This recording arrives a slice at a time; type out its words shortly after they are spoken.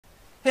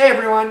Hey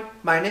everyone,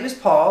 my name is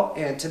Paul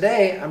and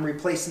today I'm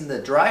replacing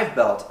the drive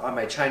belt on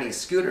my Chinese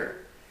scooter.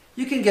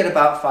 You can get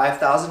about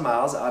 5,000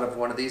 miles out of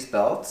one of these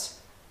belts.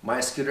 My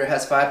scooter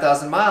has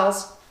 5,000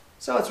 miles,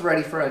 so it's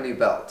ready for a new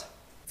belt.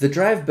 The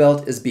drive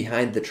belt is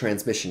behind the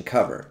transmission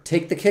cover.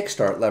 Take the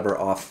kickstart lever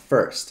off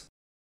first.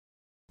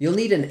 You'll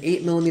need an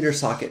 8mm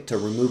socket to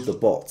remove the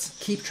bolts.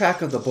 Keep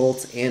track of the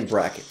bolts and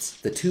brackets.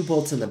 The two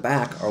bolts in the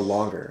back are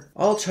longer.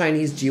 All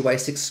Chinese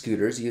GY6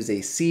 scooters use a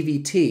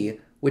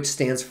CVT, which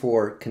stands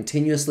for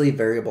Continuously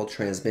Variable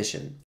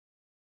Transmission.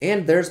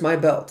 And there's my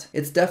belt.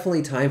 It's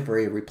definitely time for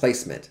a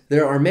replacement.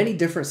 There are many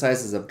different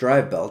sizes of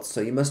drive belts,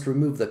 so you must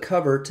remove the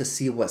cover to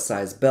see what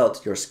size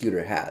belt your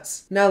scooter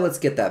has. Now let's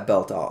get that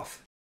belt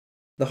off.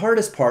 The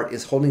hardest part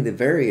is holding the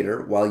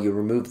variator while you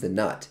remove the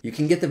nut. You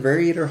can get the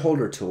variator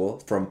holder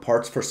tool from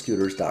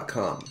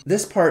partsforscooters.com.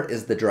 This part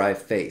is the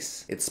drive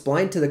face. It's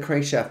splined to the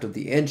crankshaft of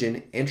the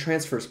engine and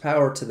transfers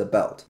power to the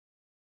belt.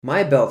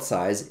 My belt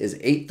size is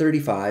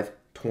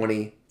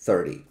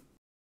 835/20/30.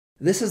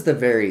 This is the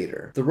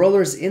variator. The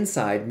rollers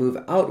inside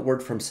move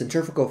outward from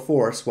centrifugal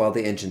force while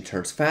the engine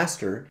turns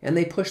faster, and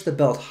they push the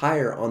belt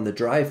higher on the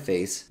drive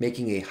face,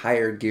 making a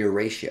higher gear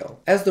ratio.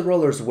 As the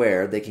rollers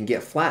wear, they can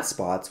get flat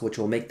spots, which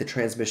will make the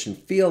transmission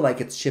feel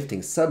like it's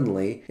shifting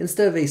suddenly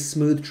instead of a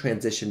smooth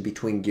transition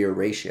between gear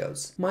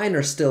ratios. Mine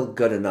are still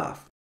good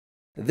enough.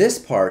 This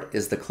part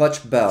is the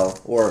clutch bell,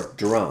 or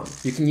drum.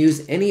 You can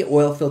use any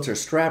oil filter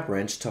strap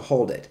wrench to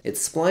hold it.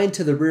 It's splined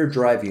to the rear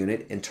drive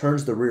unit and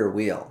turns the rear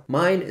wheel.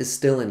 Mine is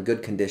still in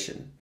good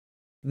condition.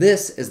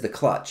 This is the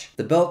clutch.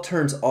 The belt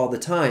turns all the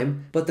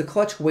time, but the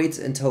clutch waits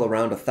until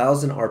around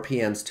 1,000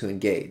 RPMs to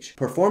engage.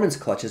 Performance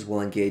clutches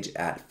will engage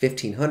at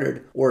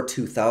 1,500 or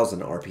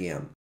 2,000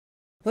 RPM.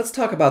 Let's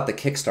talk about the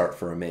kickstart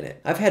for a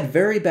minute. I've had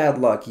very bad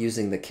luck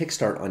using the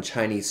kickstart on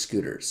Chinese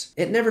scooters.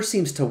 It never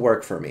seems to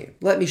work for me.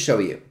 Let me show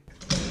you.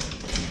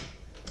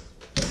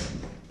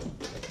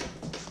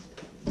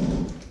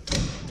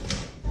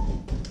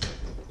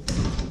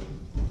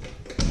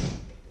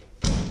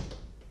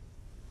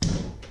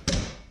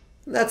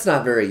 That's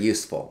not very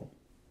useful.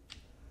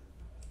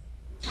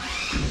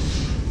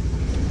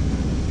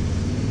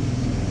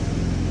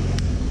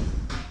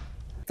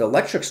 The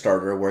electric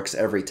starter works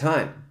every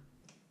time.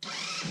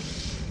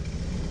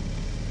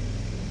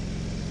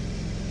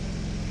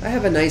 I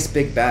have a nice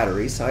big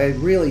battery, so I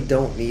really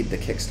don't need the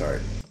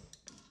kickstart.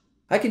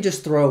 I can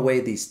just throw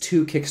away these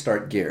two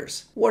kickstart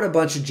gears. What a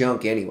bunch of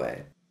junk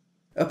anyway.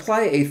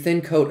 Apply a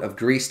thin coat of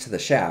grease to the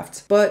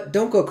shaft, but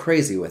don't go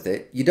crazy with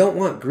it. You don't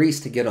want grease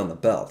to get on the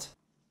belt.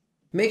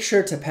 Make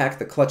sure to pack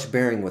the clutch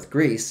bearing with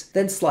grease,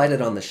 then slide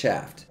it on the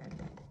shaft.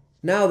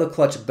 Now the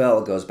clutch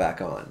bell goes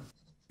back on.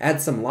 Add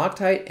some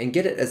Loctite and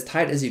get it as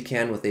tight as you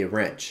can with a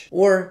wrench,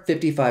 or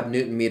 55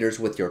 Nm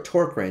with your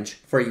torque wrench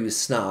for you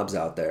snobs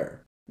out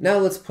there. Now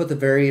let's put the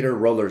variator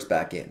rollers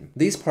back in.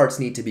 These parts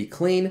need to be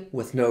clean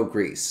with no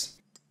grease.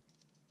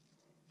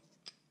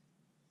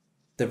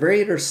 The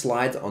variator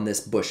slides on this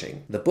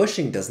bushing. The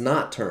bushing does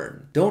not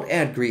turn. Don't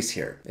add grease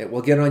here. It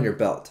will get on your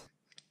belt.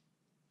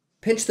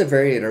 Pinch the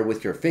variator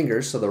with your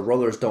fingers so the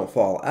rollers don't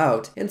fall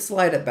out and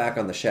slide it back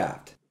on the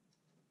shaft.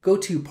 Go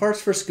to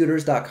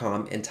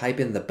partsforscooters.com and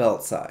type in the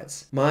belt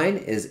size. Mine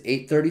is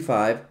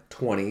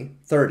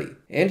 835/20/30.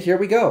 And here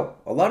we go.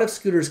 A lot of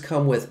scooters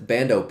come with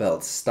Bando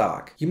belts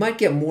stock. You might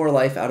get more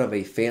life out of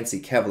a fancy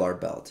Kevlar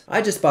belt.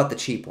 I just bought the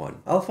cheap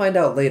one. I'll find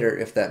out later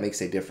if that makes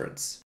a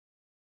difference.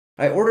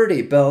 I ordered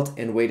a belt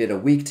and waited a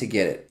week to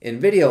get it. In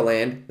video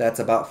land, that's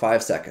about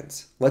 5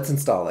 seconds. Let's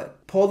install it.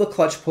 Pull the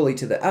clutch pulley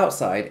to the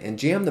outside and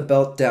jam the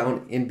belt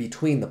down in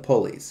between the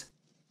pulleys.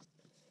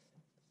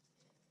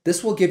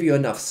 This will give you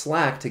enough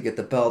slack to get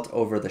the belt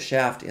over the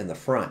shaft in the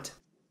front.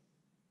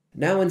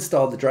 Now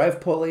install the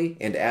drive pulley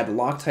and add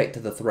Loctite to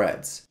the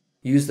threads.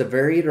 Use the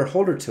variator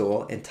holder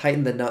tool and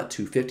tighten the nut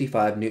to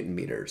 55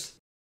 Nm.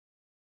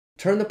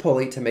 Turn the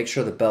pulley to make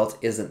sure the belt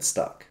isn't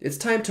stuck. It's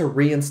time to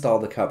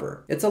reinstall the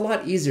cover. It's a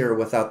lot easier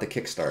without the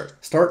kickstart.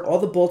 Start all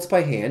the bolts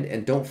by hand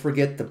and don't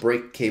forget the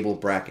brake cable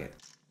bracket.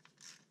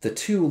 The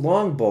two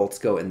long bolts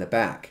go in the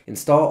back.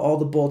 Install all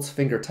the bolts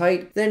finger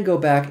tight, then go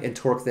back and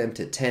torque them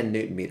to 10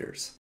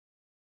 Nm.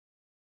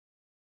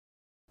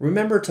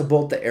 Remember to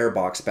bolt the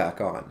airbox back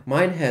on.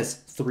 Mine has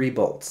 3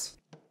 bolts.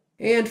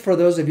 And for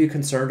those of you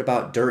concerned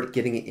about dirt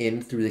getting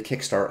in through the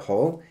kickstart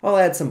hole, I'll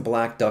add some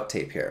black duct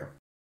tape here.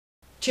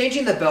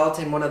 Changing the belt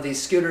in one of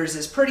these scooters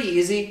is pretty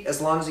easy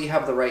as long as you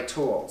have the right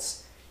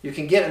tools. You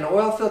can get an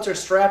oil filter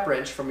strap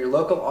wrench from your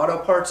local auto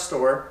parts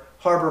store,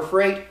 Harbor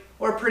Freight,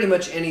 or pretty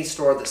much any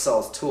store that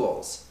sells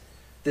tools.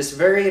 This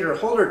variator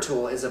holder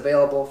tool is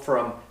available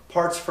from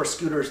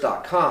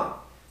partsforscooters.com.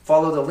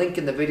 Follow the link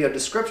in the video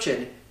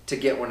description to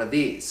get one of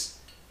these.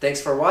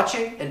 Thanks for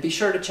watching, and be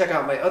sure to check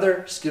out my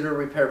other scooter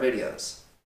repair videos.